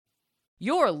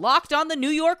You're Locked on the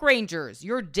New York Rangers,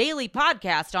 your daily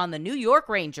podcast on the New York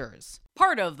Rangers.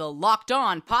 Part of the Locked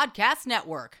On Podcast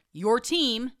Network, your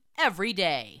team every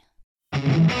day.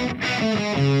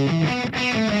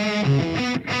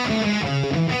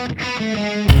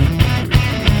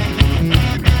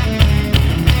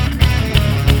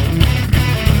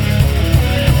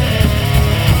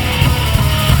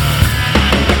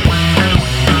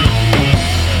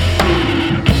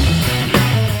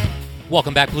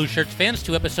 Welcome back, Blue Shirts fans,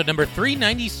 to episode number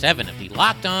 397 of the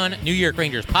Locked On New York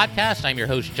Rangers podcast. I'm your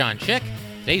host, John Chick.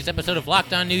 Today's episode of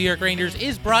Locked On New York Rangers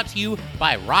is brought to you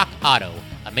by Rock Auto.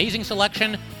 Amazing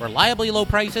selection, reliably low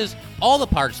prices, all the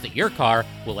parts that your car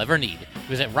will ever need.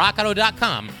 Visit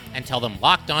rockauto.com and tell them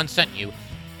Locked On sent you.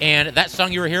 And that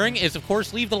song you were hearing is, of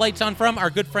course, Leave the Lights On from our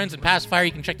good friends in Pacifier.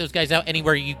 You can check those guys out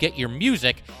anywhere you get your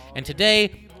music. And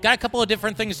today, got a couple of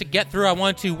different things to get through. I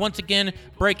want to, once again,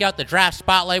 break out the draft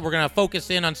spotlight. We're going to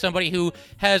focus in on somebody who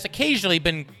has occasionally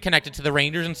been connected to the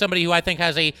Rangers and somebody who I think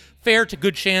has a fair to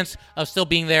good chance of still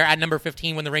being there at number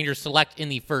 15 when the Rangers select in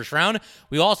the first round.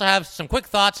 We also have some quick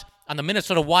thoughts on the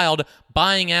Minnesota Wild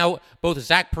buying out both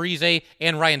Zach Parise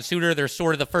and Ryan Suter. They're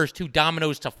sort of the first two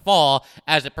dominoes to fall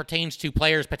as it pertains to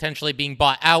players potentially being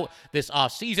bought out this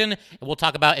offseason. And we'll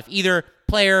talk about if either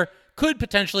player could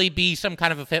potentially be some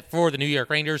kind of a fit for the New York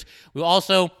Rangers. We'll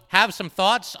also have some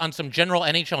thoughts on some general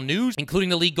NHL news, including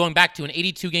the league going back to an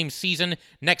 82-game season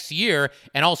next year,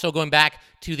 and also going back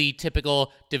to the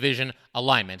typical division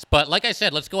alignments. But like I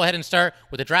said, let's go ahead and start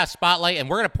with the draft spotlight, and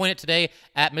we're going to point it today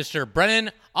at Mr.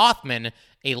 Brennan Othmann,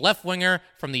 a left winger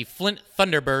from the Flint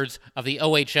Thunderbirds of the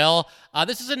OHL.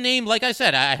 This is a name, like I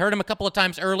said, I heard him a couple of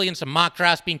times early in some mock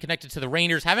drafts being connected to the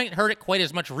Rangers. Haven't heard it quite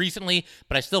as much recently,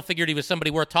 but I still figured he was somebody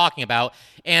worth talking about.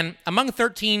 And among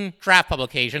 13 draft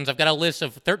publications, I've got a list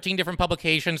of 13 different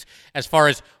publications as far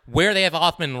as where they have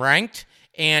Othmann ranked.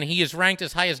 And he is ranked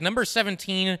as high as number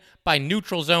 17 by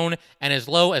Neutral Zone and as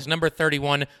low as number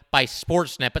 31 by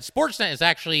Sportsnet. But Sportsnet is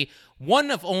actually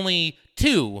one of only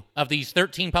two of these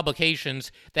 13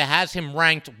 publications that has him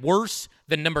ranked worse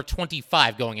than number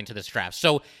 25 going into this draft.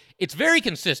 So it's very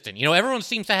consistent. You know, everyone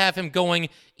seems to have him going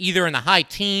either in the high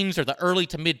teens or the early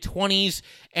to mid 20s.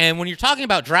 And when you're talking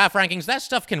about draft rankings, that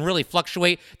stuff can really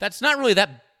fluctuate. That's not really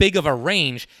that big of a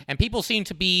range. And people seem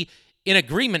to be in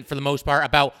agreement for the most part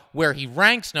about where he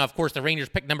ranks. Now, of course, the Rangers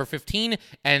picked number 15,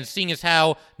 and seeing as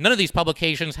how none of these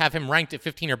publications have him ranked at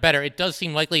 15 or better, it does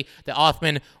seem likely that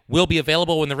Othmann will be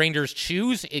available when the Rangers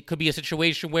choose. It could be a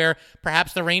situation where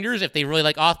perhaps the Rangers, if they really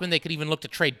like Othmann, they could even look to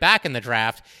trade back in the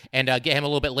draft and get him a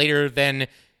little bit later than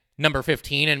number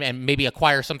 15 and maybe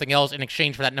acquire something else in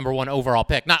exchange for that number 1 overall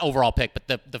pick. Not overall pick, but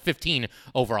the 15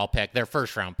 overall pick, their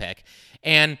first round pick.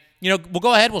 And, you know, we'll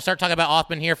go ahead. We'll start talking about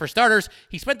Othmann here. For starters,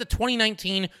 he spent the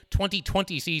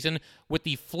 2019-2020 season with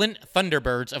the Flint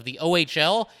Thunderbirds of the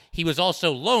OHL. He was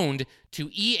also loaned to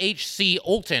EHC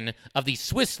Olten of the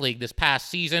Swiss League this past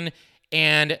season.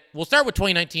 And we'll start with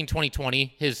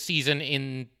 2019-2020, his season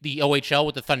in the OHL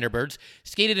with the Thunderbirds.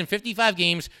 Skated in 55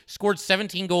 games, scored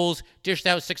 17 goals, dished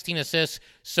out 16 assists,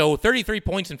 so 33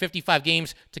 points in 55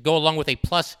 games to go along with a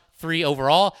 +3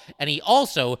 overall. And he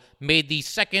also made the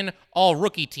second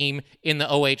all-rookie team in the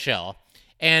OHL.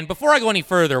 And before I go any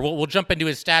further, we'll jump into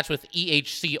his stats with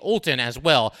EHC Olten as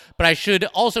well. But I should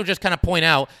also just kind of point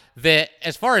out that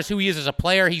as far as who he is as a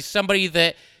player, he's somebody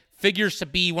that figures to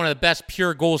be one of the best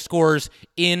pure goal scorers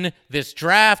in this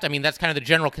draft. I mean, that's kind of the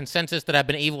general consensus that I've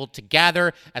been able to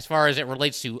gather as far as it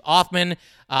relates to Othmann.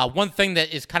 One thing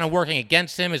that is kind of working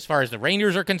against him as far as the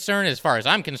Rangers are concerned, as far as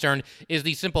I'm concerned, is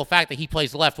the simple fact that he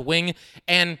plays left wing.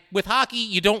 And with hockey,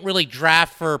 you don't really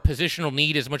draft for positional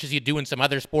need as much as you do in some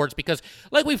other sports because,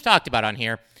 like we've talked about on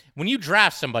here, when you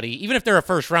draft somebody, even if they're a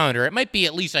first rounder, it might be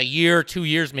at least a year, 2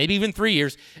 years, maybe even 3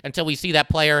 years until we see that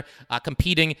player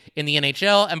competing in the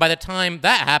NHL. And by the time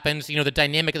that happens, you know, the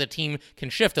dynamic of the team can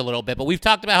shift a little bit. But we've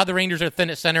talked about how the Rangers are thin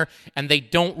at center and they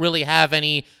don't really have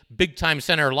any big-time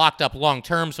center locked up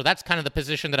long-term, so that's kind of the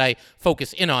position that I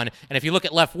focus in on. And if you look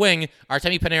at left wing,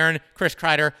 Artemi Panarin, Chris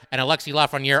Kreider, and Alexis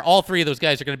Lafreniere, all three of those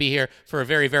guys are going to be here for a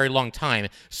very, very long time.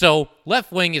 So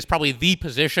left wing is probably the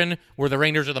position where the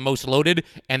Rangers are the most loaded,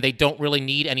 and they don't really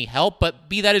need any help. But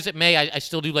be that as it may, I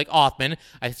still do like Othmann.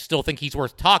 I still think he's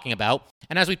worth talking about.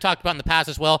 And as we've talked about in the past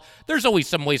as well, there's always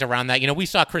some ways around that. You know, we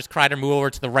saw Chris Kreider move over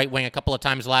to the right wing a couple of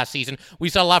times last season. We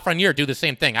saw Lafreniere do the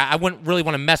same thing. I wouldn't really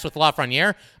want to mess with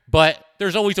Lafreniere, but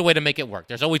there's always a way to make it work.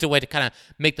 There's always a way to kind of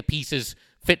make the pieces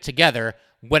fit together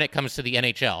when it comes to the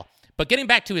NHL. But getting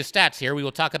back to his stats here, we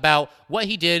will talk about what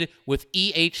he did with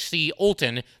EHC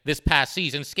Olten this past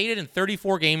season. Skated in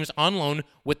 34 games on loan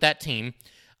with that team.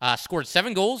 Scored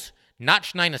 7 goals,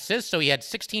 notched 9 assists, so he had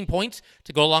 16 points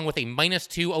to go along with a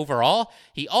 -2 overall.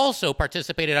 He also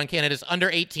participated on Canada's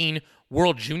under-18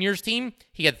 World Juniors team.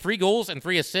 He had 3 goals and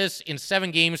 3 assists in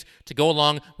 7 games to go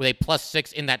along with a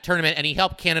 +6 in that tournament, and he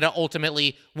helped Canada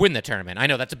ultimately win the tournament. I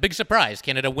know that's a big surprise,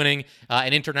 Canada winning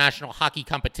an international hockey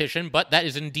competition, but that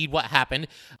is indeed what happened.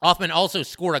 Othmann also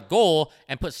scored a goal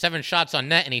and put 7 shots on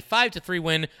net in a 5-3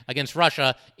 win against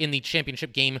Russia in the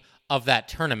championship game of that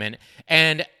tournament.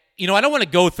 And, I don't want to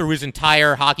go through his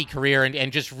entire hockey career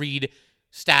and just read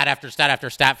stat after stat after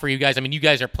stat for you guys. I mean, you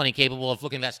guys are plenty capable of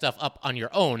looking that stuff up on your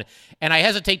own. And I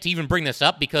hesitate to even bring this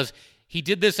up because he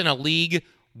did this in a league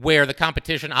where the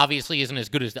competition obviously isn't as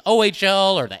good as the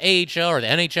OHL or the AHL or the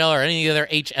NHL or any other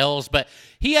HLs, but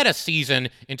he had a season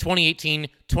in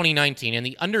 2018-2019 in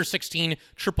the under-16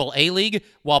 AAA league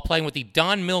while playing with the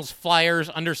Don Mills Flyers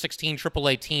under-16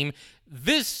 AAA team.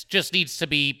 This just needs to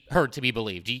be heard to be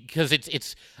believed because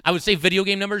it's I would say video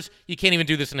game numbers, you can't even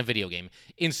do this in a video game.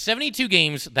 In 72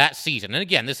 games that season, and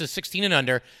again, this is 16 and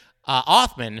under,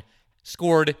 Othmann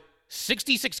scored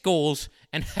 66 goals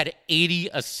and had 80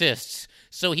 assists.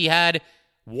 So he had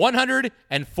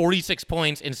 146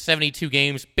 points in 72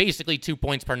 games, basically 2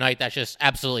 points per night. That's just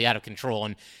absolutely out of control.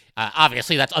 And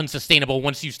obviously that's unsustainable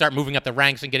once you start moving up the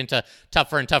ranks and get into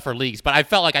tougher and tougher leagues. But I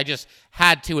felt like I just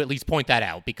had to at least point that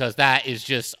out because that is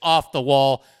just off the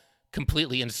wall,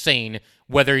 completely insane,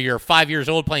 whether you're 5 years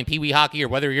old playing Pee Wee hockey or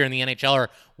whether you're in the NHL or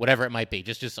whatever it might be.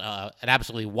 Just an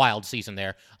absolutely wild season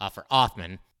there for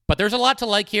Othmann. But there's a lot to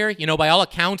like here. By all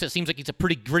accounts, it seems like he's a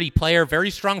pretty gritty player, very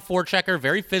strong forechecker,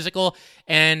 very physical,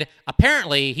 and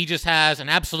apparently he just has an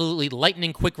absolutely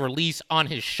lightning-quick release on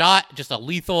his shot, just a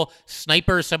lethal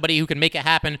sniper, somebody who can make it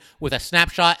happen with a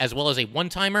snapshot as well as a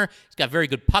one-timer. He's got very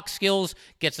good puck skills,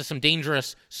 gets to some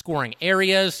dangerous scoring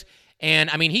areas.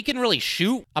 And, he can really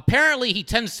shoot. Apparently, he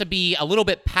tends to be a little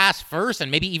bit pass first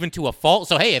and maybe even to a fault.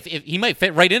 So, hey, if he might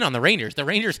fit right in on the Rangers. The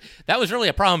Rangers, that was really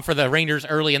a problem for the Rangers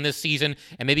early in this season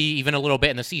and maybe even a little bit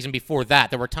in the season before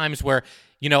that. There were times where,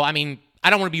 I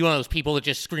don't want to be one of those people that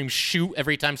just scream shoot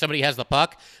every time somebody has the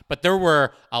puck, but there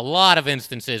were a lot of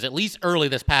instances, at least early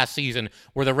this past season,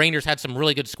 where the Rangers had some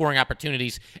really good scoring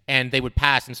opportunities and they would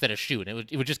pass instead of shoot.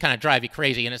 It would just kind of drive you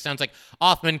crazy, and it sounds like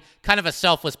Othmann, kind of a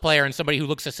selfless player and somebody who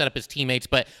looks to set up his teammates,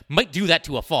 but might do that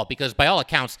to a fault because by all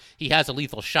accounts, he has a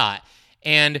lethal shot.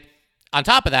 And on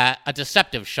top of that, a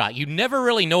deceptive shot. You never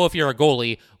really know if you're a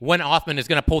goalie when Othmann is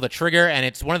going to pull the trigger, and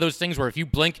it's one of those things where if you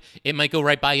blink, it might go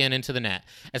right by you and into the net.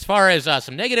 As far as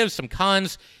some negatives, some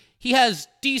cons, he has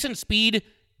decent speed.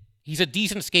 He's a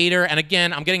decent skater, and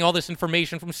again, I'm getting all this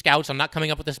information from scouts. I'm not coming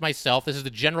up with this myself. This is the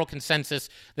general consensus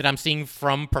that I'm seeing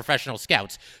from professional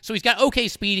scouts. So he's got okay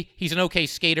speed. He's an okay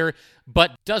skater,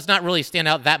 but does not really stand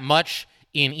out that much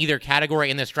in either category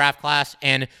in this draft class,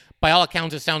 and by all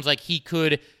accounts, it sounds like he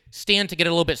could stand to get a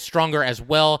little bit stronger as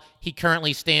well. He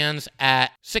currently stands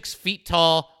at 6 feet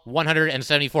tall,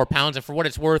 174 pounds, and for what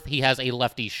it's worth, he has a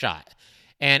lefty shot.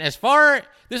 And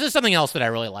this is something else that I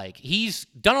really like. He's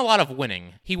done a lot of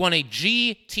winning. He won a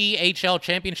GTHL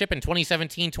championship in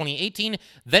 2017-2018.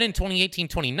 Then in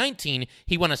 2018-2019,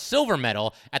 he won a silver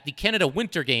medal at the Canada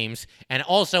Winter Games and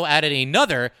also added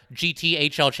another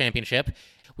GTHL championship.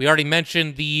 We already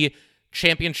mentioned the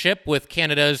championship with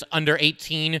Canada's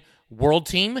under-18 World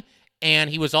Team, and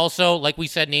he was also, like we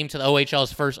said, named to the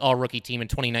OHL's first all-rookie team in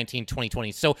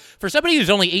 2019-2020. So for somebody who's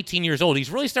only 18 years old, he's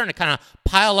really starting to kind of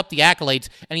pile up the accolades,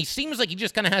 and he seems like he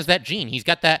just kind of has that gene. He's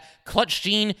got that clutch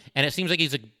gene, and it seems like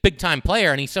he's a big-time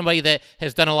player, and he's somebody that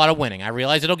has done a lot of winning. I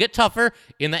realize it'll get tougher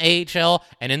in the AHL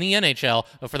and in the NHL,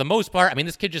 but for the most part,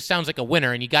 this kid just sounds like a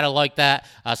winner, and you got to like that.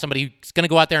 Somebody who's going to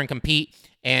go out there and compete,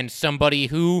 and somebody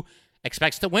who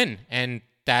expects to win, and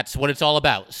that's what it's all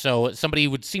about. So somebody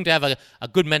would seem to have a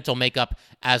good mental makeup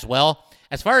as well.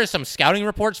 As far as some scouting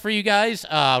reports for you guys,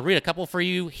 I'll read a couple for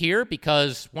you here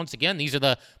because, once again, these are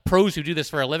the pros who do this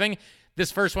for a living.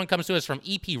 This first one comes to us from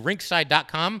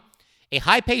eprinkside.com. A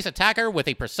high-pace attacker with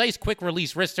a precise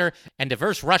quick-release wrister and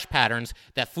diverse rush patterns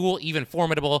that fool even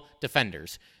formidable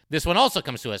defenders. This one also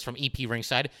comes to us from EP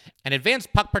Ringside. An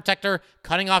advanced puck protector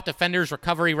cutting off defenders'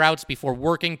 recovery routes before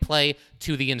working play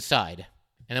to the inside.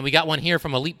 And then we got one here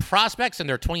from Elite Prospects in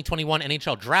their 2021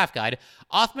 NHL Draft Guide.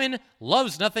 Othmann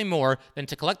loves nothing more than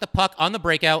to collect the puck on the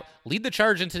breakout, lead the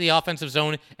charge into the offensive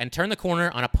zone, and turn the corner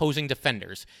on opposing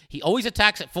defenders. He always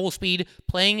attacks at full speed,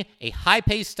 playing a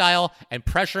high-paced style and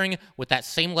pressuring with that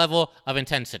same level of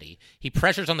intensity. He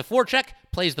pressures on the forecheck,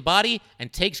 plays the body,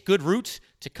 and takes good routes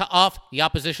to cut off the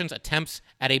opposition's attempts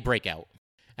at a breakout.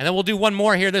 And then we'll do one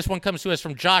more here. This one comes to us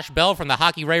from Josh Bell from the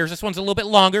Hockey Writers. This one's a little bit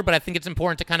longer, but I think it's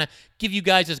important to kind of give you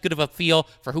guys as good of a feel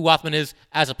for who Othmann is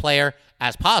as a player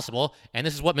as possible. And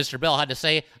this is what Mr. Bell had to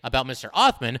say about Mr.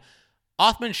 Othmann.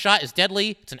 Othmann's shot is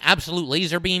deadly. It's an absolute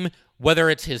laser beam.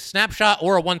 Whether it's his snapshot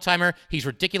or a one-timer, he's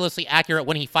ridiculously accurate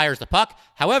when he fires the puck.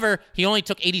 However, he only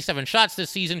took 87 shots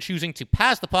this season, choosing to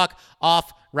pass the puck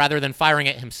off rather than firing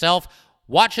it himself.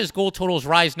 Watch his goal totals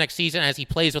rise next season as he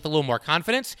plays with a little more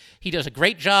confidence. He does a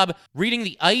great job reading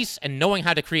the ice and knowing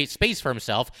how to create space for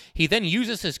himself. He then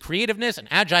uses his creativeness and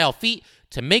agile feet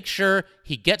to make sure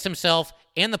he gets himself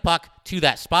and the puck to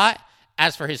that spot.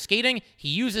 As for his skating, he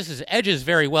uses his edges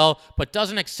very well, but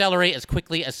doesn't accelerate as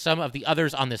quickly as some of the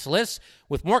others on this list.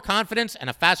 With more confidence and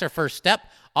a faster first step,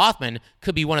 Othmann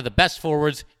could be one of the best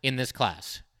forwards in this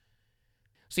class.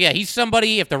 So yeah, he's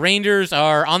somebody, if the Rangers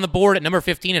are on the board at number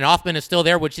 15 and Othmann is still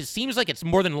there, which it seems like it's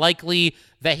more than likely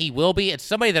that he will be, it's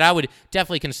somebody that I would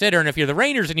definitely consider. And if you're the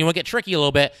Rangers and you want to get tricky a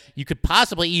little bit, you could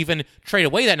possibly even trade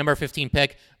away that number 15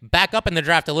 pick, back up in the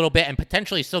draft a little bit, and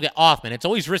potentially still get Othmann. It's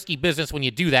always risky business when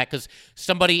you do that because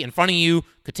somebody in front of you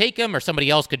could take him or somebody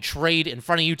else could trade in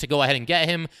front of you to go ahead and get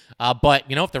him. But,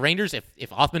 if the Rangers, if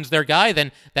Othmann's their guy,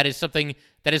 then that is something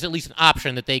that is at least an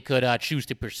option that they could choose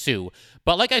to pursue.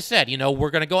 But like I said,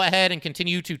 we're going to go ahead and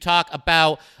continue to talk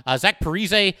about Zach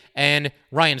Parise and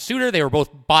Ryan Suter. They were both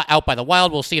bought out by the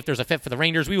Wild. We'll see if there's a fit for the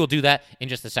Rangers. We will do that in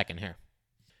just a second here.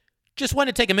 Just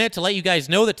wanted to take a minute to let you guys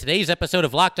know that today's episode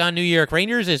of Locked On New York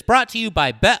Rangers is brought to you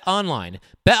by BetOnline.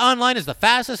 BetOnline is the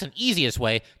fastest and easiest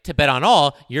way to bet on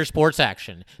all your sports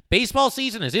action. Baseball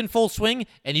season is in full swing,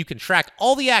 and you can track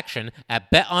all the action at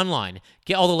BetOnline.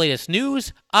 Get all the latest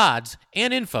news, odds,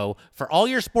 and info for all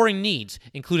your sporting needs,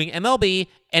 including MLB,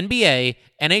 NBA,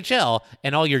 NHL,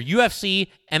 and all your UFC,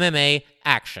 MMA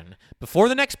action. Before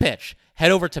the next pitch,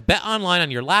 head over to BetOnline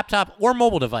on your laptop or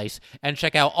mobile device and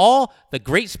check out all the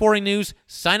great sporting news,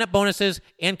 sign-up bonuses,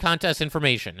 and contest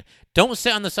information. Don't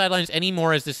sit on the sidelines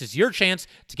anymore, as this is your chance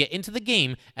to get into the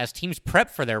game as teams prep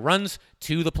for their runs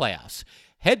to the playoffs.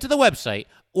 Head to the website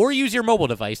or use your mobile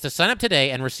device to sign up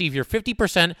today and receive your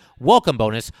 50% welcome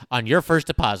bonus on your first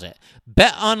deposit.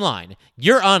 BetOnline,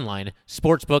 your online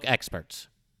sportsbook experts.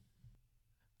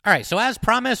 All right, so as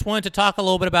promised, wanted to talk a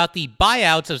little bit about the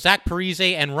buyouts of Zach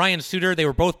Parise and Ryan Suter. They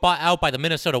were both bought out by the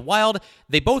Minnesota Wild.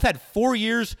 They both had 4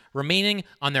 years remaining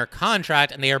on their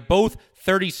contract, and they are both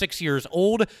 36 years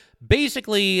old.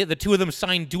 Basically, the two of them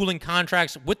signed dueling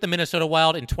contracts with the Minnesota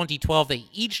Wild in 2012. They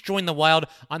each joined the Wild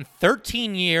on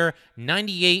 13-year,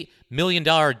 $98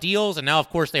 million deals, and now, of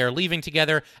course, they are leaving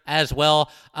together as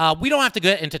well. We don't have to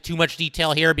get into too much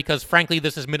detail here because, frankly,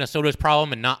 this is Minnesota's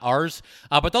problem and not ours.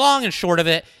 But the long and short of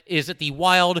it is that the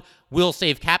Wild will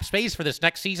save cap space for this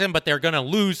next season, but they're going to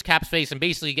lose cap space and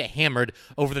basically get hammered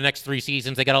over the next 3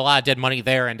 seasons. They got a lot of dead money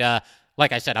there, and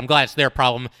like I said, I'm glad it's their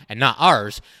problem and not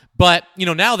ours. But,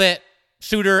 now that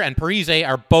Suter and Parise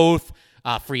are both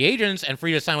free agents and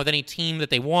free to sign with any team that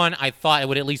they want, I thought it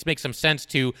would at least make some sense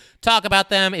to talk about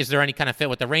them. Is there any kind of fit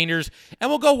with the Rangers? And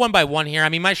we'll go one by one here. I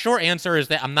mean, my short answer is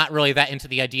that I'm not really that into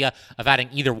the idea of adding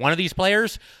either one of these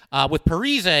players. With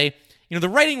Parise, the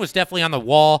writing was definitely on the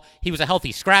wall. He was a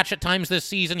healthy scratch at times this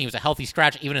season. He was a healthy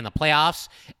scratch even in the playoffs.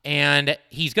 And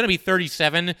he's going to be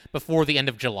 37 before the end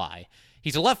of July.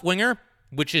 He's a left winger,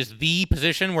 which is the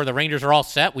position where the Rangers are all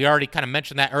set. We already kind of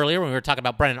mentioned that earlier when we were talking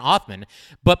about Brennan Othmann.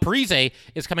 But Parise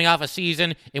is coming off a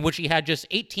season in which he had just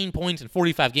 18 points in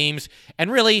 45 games.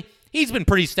 And really, he's been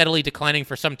pretty steadily declining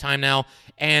for some time now.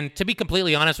 And to be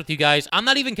completely honest with you guys, I'm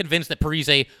not even convinced that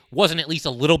Parise wasn't at least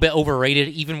a little bit overrated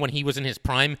even when he was in his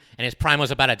prime, and his prime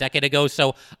was about a decade ago.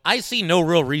 So I see no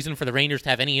real reason for the Rangers to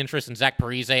have any interest in Zach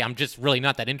Parise. I'm just really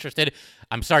not that interested.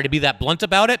 I'm sorry to be that blunt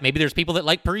about it. Maybe there's people that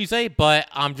like Parise, but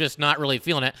I'm just not really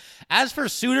feeling it. As for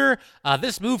Suter,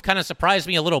 this move kind of surprised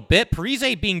me a little bit.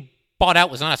 Parise being bought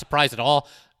out was not a surprise at all.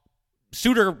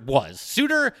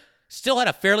 Suter still had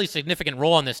a fairly significant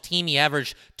role on this team. He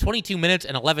averaged 22 minutes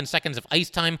and 11 seconds of ice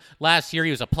time. Last year,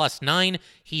 he was a +9.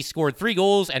 He scored 3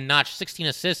 goals and notched 16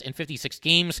 assists in 56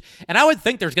 games. And I would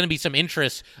think there's going to be some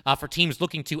interest for teams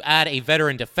looking to add a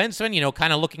veteran defenseman,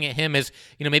 kind of looking at him as,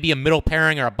 maybe a middle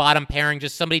pairing or a bottom pairing,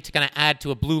 just somebody to kind of add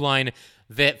to a blue line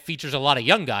that features a lot of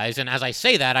young guys. And as I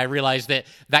say that, I realize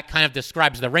that kind of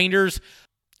describes the Rangers.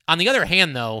 On the other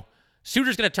hand, though,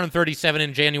 Suter's going to turn 37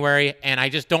 in January, and I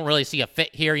just don't really see a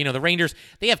fit here. The Rangers,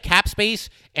 they have cap space,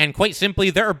 and quite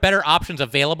simply, there are better options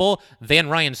available than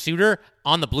Ryan Suter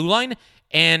on the blue line.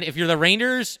 And if you're the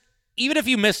Rangers, even if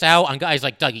you miss out on guys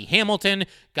like Dougie Hamilton,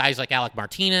 guys like Alec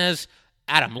Martinez,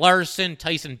 Adam Larson,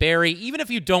 Tyson Barrie, even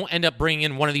if you don't end up bringing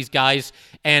in one of these guys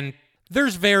and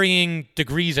there's varying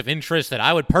degrees of interest that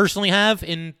I would personally have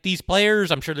in these players.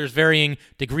 I'm sure there's varying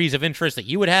degrees of interest that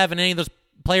you would have in any of those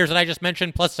players that I just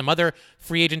mentioned, plus some other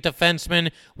free agent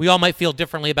defensemen. We all might feel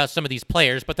differently about some of these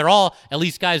players, but they're all at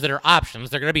least guys that are options.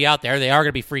 They're going to be out there. They are going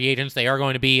to be free agents. They are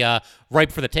going to be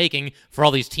ripe for the taking for all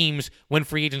these teams when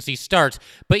free agency starts.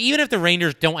 But even if the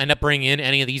Rangers don't end up bringing in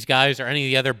any of these guys or any of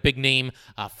the other big-name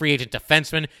free agent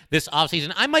defensemen this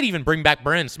offseason, I might even bring back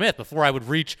Brendan Smith before I would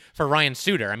reach for Ryan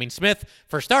Suter. I mean, Smith,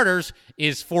 for starters,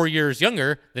 is 4 years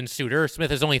younger than Suter.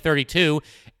 Smith is only 32,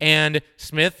 and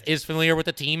Smith is familiar with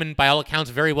the team and, by all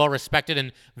accounts, very well respected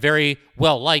and very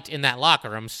well liked in that locker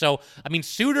room. So, I mean,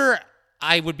 Suter,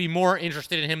 I would be more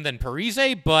interested in him than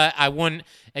Parise, but I wouldn't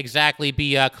exactly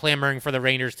be clamoring for the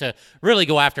Rangers to really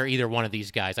go after either one of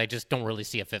these guys. I just don't really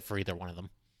see a fit for either one of them.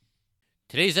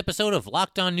 Today's episode of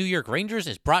Locked On New York Rangers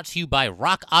is brought to you by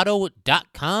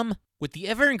RockAuto.com. With the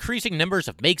ever-increasing numbers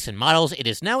of makes and models, it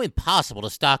is now impossible to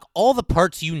stock all the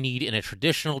parts you need in a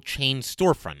traditional chain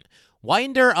storefront. Why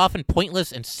endure often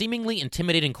pointless and seemingly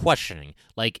intimidating questioning,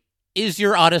 like, is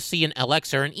your Odyssey an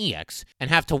LX or an EX,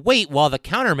 and have to wait while the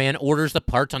counterman orders the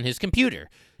parts on his computer,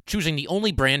 choosing the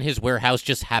only brand his warehouse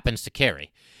just happens to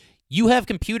carry? You have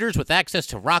computers with access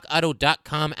to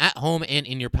RockAuto.com at home and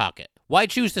in your pocket. Why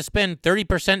choose to spend 30%,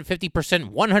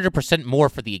 50%, 100% more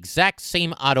for the exact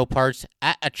same auto parts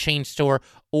at a chain store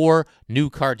or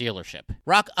new car dealership?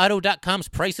 RockAuto.com's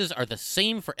prices are the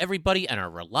same for everybody and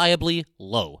are reliably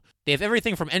low. They have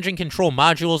everything from engine control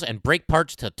modules and brake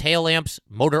parts to tail lamps,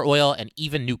 motor oil, and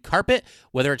even new carpet.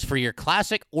 Whether it's for your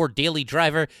classic or daily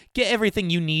driver, get everything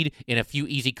you need in a few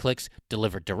easy clicks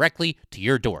delivered directly to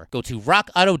your door. Go to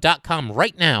rockauto.com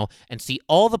right now and see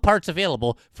all the parts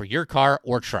available for your car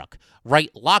or truck.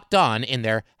 Write Locked On in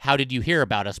their How Did You Hear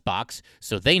About Us box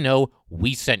so they know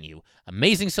we sent you.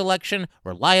 Amazing selection,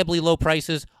 reliably low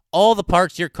prices, all the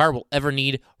parts your car will ever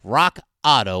need.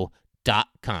 RockAuto.com.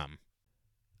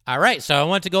 All right, so I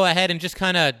want to go ahead and just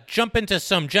kind of jump into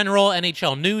some general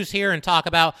NHL news here and talk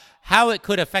about how it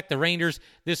could affect the Rangers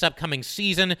this upcoming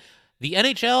season. The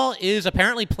NHL is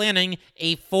apparently planning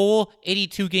a full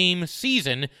 82-game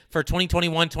season for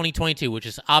 2021-2022, which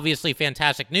is obviously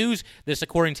fantastic news. This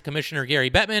according to Commissioner Gary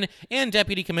Bettman and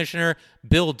Deputy Commissioner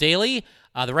Bill Daly.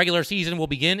 The regular season will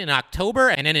begin in October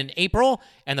and end in April,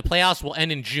 and the playoffs will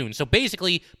end in June. So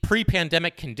basically,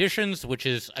 pre-pandemic conditions, which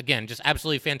is, again, just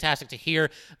absolutely fantastic to hear.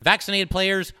 Vaccinated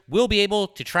players will be able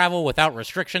to travel without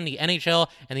restriction. The NHL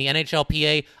and the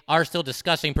NHLPA are still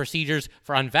discussing procedures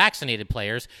for unvaccinated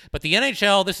players. But the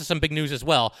NHL, this is some big news as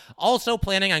well, also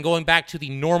planning on going back to the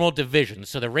normal division.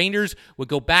 So the Rangers would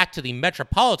go back to the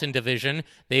Metropolitan Division.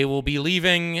 They will be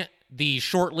leaving the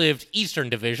short-lived Eastern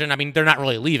Division. I mean, they're not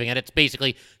really leaving it. It's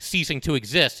basically ceasing to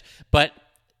exist. But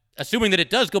assuming that it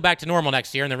does go back to normal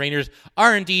next year and the Rangers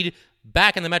are indeed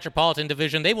back in the Metropolitan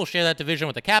Division, they will share that division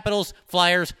with the Capitals,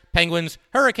 Flyers, Penguins,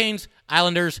 Hurricanes,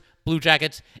 Islanders, Blue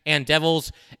Jackets, and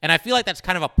Devils. And I feel like that's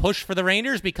kind of a push for the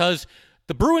Rangers because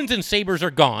the Bruins and Sabres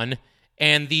are gone,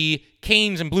 and the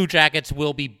Canes and Blue Jackets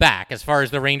will be back as far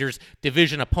as the Rangers'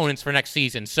 division opponents for next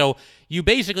season. So you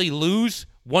basically lose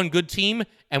one good team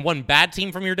and one bad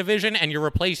team from your division, and you're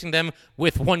replacing them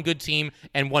with one good team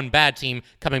and one bad team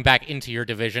coming back into your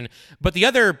division. But the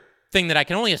other thing that I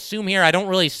can only assume here, I don't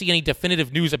really see any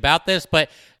definitive news about this,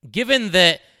 but given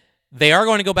that they are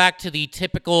going to go back to the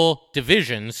typical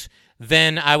divisions,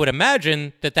 then I would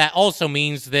imagine that that also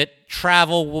means that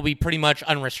travel will be pretty much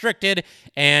unrestricted,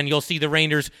 and you'll see the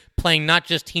Rangers playing not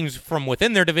just teams from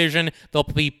within their division, they'll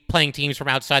be playing teams from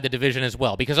outside the division as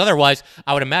well, because otherwise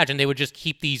I would imagine they would just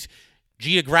keep these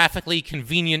geographically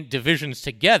convenient divisions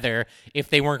together if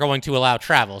they weren't going to allow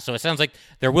travel. So it sounds like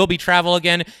there will be travel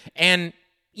again, and,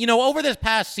 you know, over this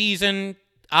past season,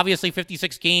 obviously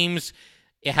 56 games,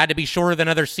 it had to be shorter than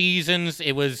other seasons.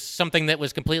 It was something that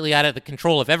was completely out of the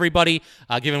control of everybody,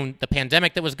 given the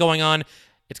pandemic that was going on.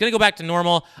 It's going to go back to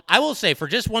normal. I will say, for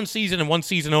just one season and one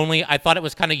season only, I thought it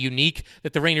was kind of unique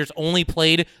that the Rangers only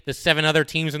played the 7 other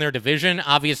teams in their division.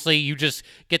 Obviously, you just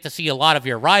get to see a lot of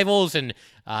your rivals, and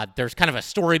there's kind of a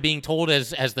story being told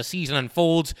as the season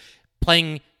unfolds,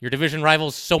 playing your division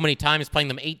rivals so many times, playing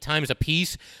them 8 times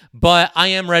apiece. But I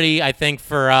am ready, I think,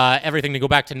 for everything to go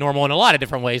back to normal in a lot of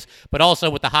different ways, but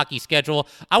also with the hockey schedule.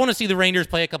 I want to see the Rangers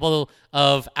play a couple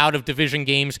of out-of-division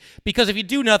games, because if you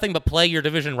do nothing but play your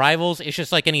division rivals, it's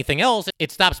just like anything else.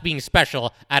 It stops being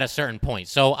special at a certain point.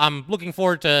 So I'm looking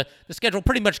forward to the schedule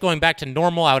pretty much going back to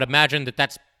normal. I would imagine that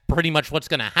that's pretty much what's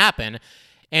going to happen.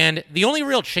 And the only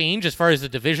real change as far as the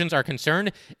divisions are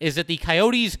concerned is that the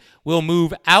Coyotes will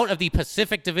move out of the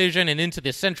Pacific Division and into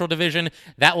the Central Division.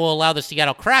 That will allow the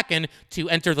Seattle Kraken to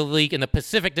enter the league in the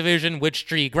Pacific Division, which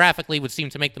geographically would seem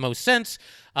to make the most sense.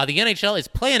 The NHL is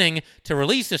planning to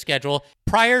release the schedule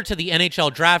prior to the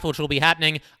NHL draft, which will be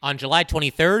happening on July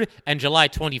 23rd and July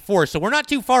 24th. So we're not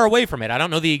too far away from it. I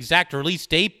don't know the exact release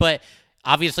date, but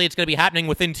obviously it's going to be happening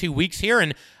within 2 weeks here,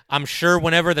 and I'm sure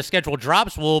whenever the schedule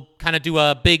drops, we'll kind of do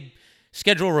a big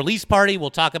schedule release party. We'll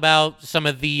talk about some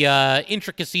of the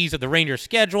intricacies of the Rangers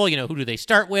schedule. You know, who do they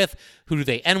start with? Who do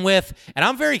they end with? And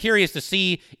I'm very curious to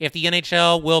see if the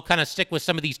NHL will kind of stick with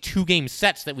some of these 2-game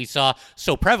sets that we saw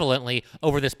so prevalently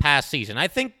over this past season. I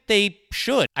think they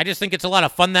should. I just think it's a lot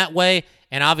of fun that way.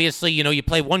 And obviously, you know, you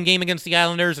play one game against the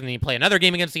Islanders and then you play another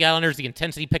game against the Islanders. The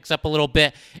intensity picks up a little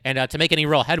bit. And to make any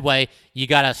real headway, you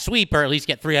got to sweep or at least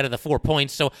get 3 out of the 4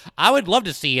 points. So I would love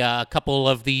to see a couple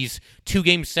of these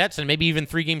 2-game sets and maybe even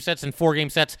 3-game sets and 4-game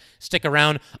sets stick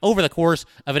around over the course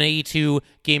of an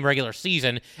 82-game regular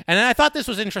season. And I thought this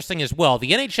was interesting as well.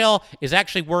 The NHL is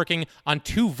actually working on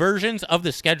 2 versions of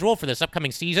the schedule for this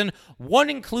upcoming season. One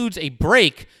includes a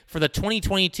break for the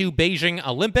 2022 Beijing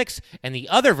Olympics, and the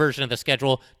other version of the schedule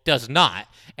does not.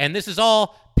 And this is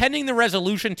all pending the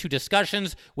resolution to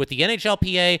discussions with the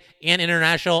NHLPA and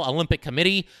International Olympic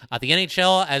Committee. The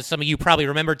NHL, as some of you probably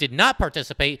remember, did not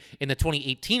participate in the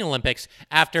 2018 Olympics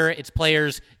after its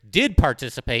players did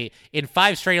participate in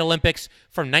 5 straight Olympics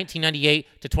from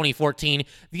 1998 to 2014.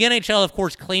 The NHL, of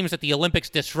course, claims that the Olympics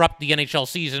disrupt the NHL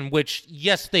season, which,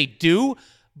 yes, they do,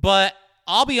 but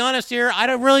I'll be honest here, I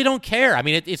really don't care. I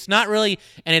mean, it's not really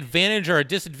an advantage or a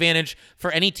disadvantage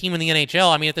for any team in the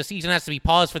NHL. I mean, if the season has to be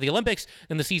paused for the Olympics,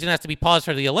 then the season has to be paused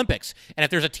for the Olympics. And if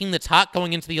there's a team that's hot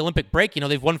going into the Olympic break, you know,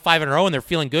 they've won 5 in a row and they're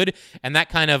feeling good, and that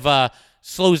kind of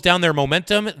slows down their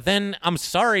momentum, then I'm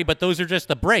sorry, but those are just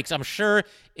the breaks. I'm sure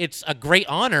it's a great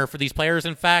honor for these players.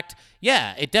 In fact,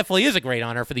 yeah, it definitely is a great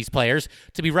honor for these players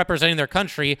to be representing their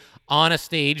country on a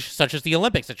stage such as the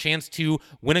Olympics, a chance to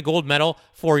win a gold medal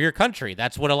for your country.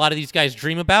 That's what a lot of these guys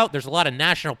dream about. There's a lot of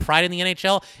national pride in the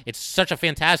NHL. It's such a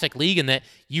fantastic league in that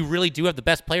you really do have the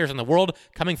best players in the world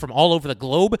coming from all over the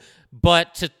globe,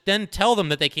 but to then tell them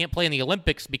that they can't play in the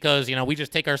Olympics because, you know, we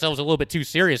just take ourselves a little bit too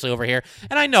seriously over here.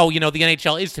 And I know, you know, the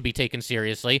NHL is to be taken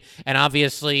seriously, and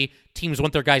obviously teams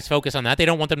want their guys focused on that. They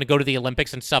don't want them to go to the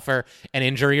Olympics and suffer an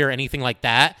injury or anything like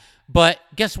that. But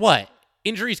guess what?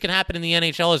 Injuries can happen in the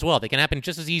NHL as well. They can happen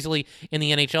just as easily in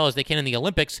the NHL as they can in the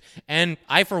Olympics. And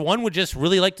I, for one, would just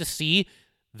really like to see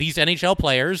these NHL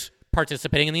players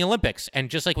participating in the Olympics. And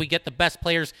just like we get the best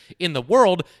players in the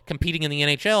world competing in the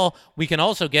NHL, we can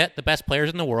also get the best players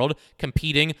in the world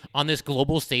competing on this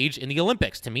global stage in the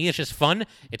Olympics. To me, it's just fun.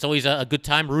 It's always a good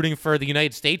time rooting for the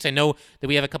United States. I know that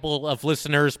we have a couple of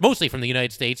listeners, mostly from the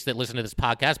United States, that listen to this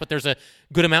podcast, but there's a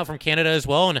good amount from Canada as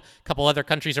well and a couple other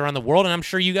countries around the world, and I'm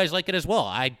sure you guys like it as well.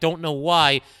 I don't know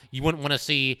why you wouldn't want to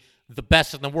see the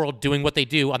best in the world doing what they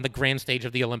do on the grand stage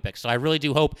of the Olympics. So I really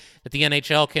do hope that the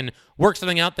NHL can work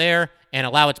something out there and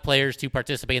allow its players to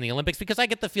participate in the Olympics, because I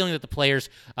get the feeling that the players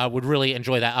would really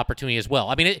enjoy that opportunity as well.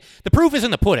 I mean, the proof is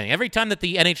in the pudding. Every time that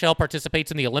the NHL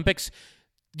participates in the Olympics,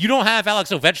 you don't have Alex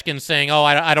Ovechkin saying, oh,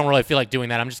 I don't really feel like doing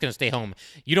that, I'm just going to stay home.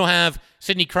 You don't have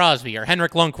Sidney Crosby or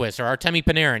Henrik Lundqvist or Artemi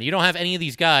Panarin. You don't have any of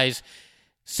these guys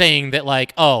saying that,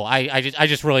 like, oh, I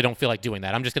just really don't feel like doing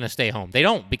that, I'm just going to stay home. They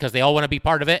don't, because they all want to be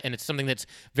part of it, and it's something that's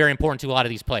very important to a lot of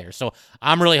these players. So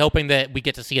I'm really hoping that we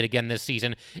get to see it again this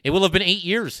season. It will have been 8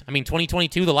 years. I mean,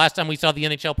 2022, the last time we saw the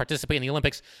NHL participate in the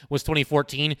Olympics was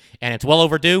 2014, and it's well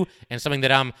overdue, and something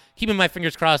that I'm keeping my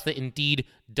fingers crossed that indeed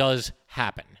does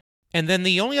happen. And then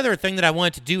the only other thing that I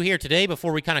wanted to do here today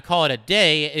before we kind of call it a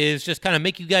day is just kind of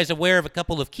make you guys aware of a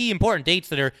couple of key important dates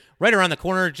that are right around the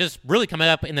corner, just really coming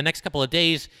up in the next couple of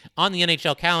days on the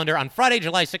NHL calendar. On Friday,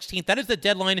 July 16th, that is the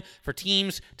deadline for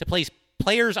teams to place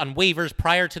players on waivers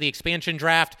prior to the expansion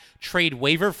draft trade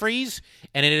waiver freeze,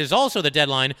 and it is also the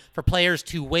deadline for players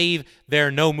to waive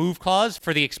their no-move clause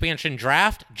for the expansion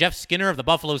draft. Jeff Skinner of the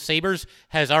Buffalo Sabres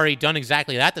has already done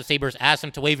exactly that. The Sabres asked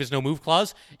him to waive his no-move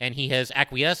clause, and he has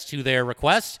acquiesced to their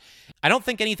request. I don't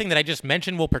think anything that I just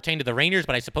mentioned will pertain to the Rangers,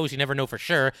 but I suppose you never know for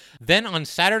sure. Then on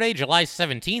Saturday, July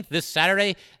 17th, this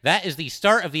Saturday, that is the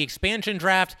start of the expansion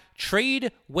draft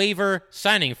trade waiver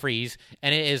signing freeze,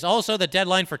 and it is also the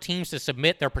deadline for teams to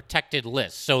submit their protected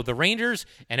list. So the Rangers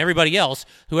and everybody else,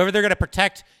 whoever they're going to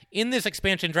protect in this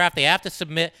expansion draft, they have to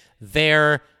submit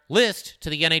their list to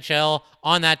the NHL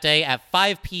on that day at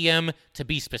 5 p.m. to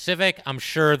be specific. I'm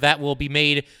sure that will be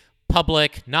made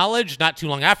public knowledge not too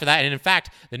long after that. And in fact,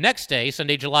 the next day,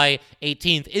 Sunday, July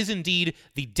 18th, is indeed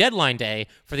the deadline day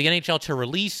for the NHL to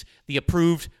release the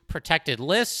approved protected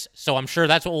lists. So I'm sure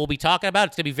that's what we'll be talking about.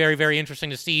 It's going to be very, very interesting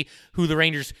to see who the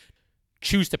Rangers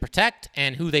choose to protect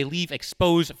and who they leave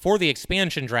exposed for the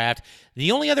expansion draft.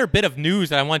 The only other bit of news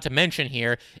that I want to mention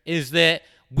here is that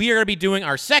we are going to be doing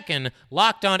our second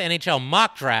Locked On NHL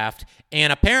mock draft,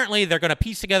 and apparently they're going to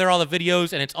piece together all the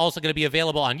videos, and it's also going to be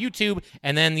available on YouTube.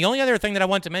 And then the only other thing that I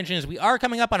want to mention is we are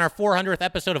coming up on our 400th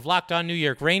episode of Locked On New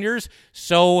York Rangers,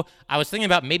 so I was thinking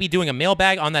about maybe doing a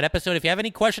mailbag on that episode. If you have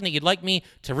any question that you'd like me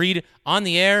to read on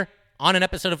the air, on an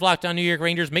episode of Locked On New York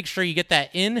Rangers, make sure you get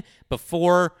that in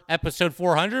before episode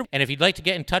 400. And if you'd like to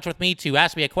get in touch with me to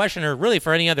ask me a question or really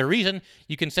for any other reason,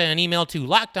 you can send an email to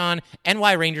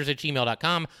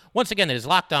lockedonnyrangers@gmail.com. Once again, that is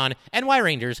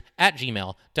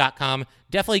lockedonnyrangers@gmail.com.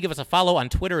 Definitely give us a follow on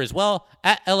Twitter as well,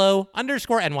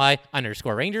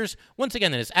 @LO_NY_Rangers. Once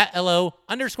again, that is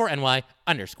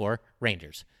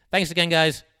 @LO_NY_Rangers. Thanks again,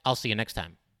 guys. I'll see you next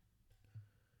time.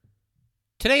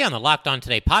 Today on the Locked On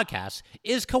Today podcast,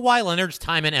 is Kawhi Leonard's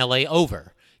time in LA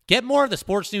over? Get more of the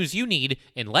sports news you need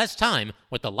in less time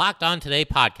with the Locked On Today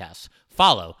podcast.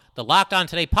 Follow the Locked On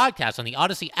Today podcast on the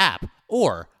Odyssey app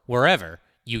or wherever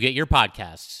you get your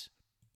podcasts.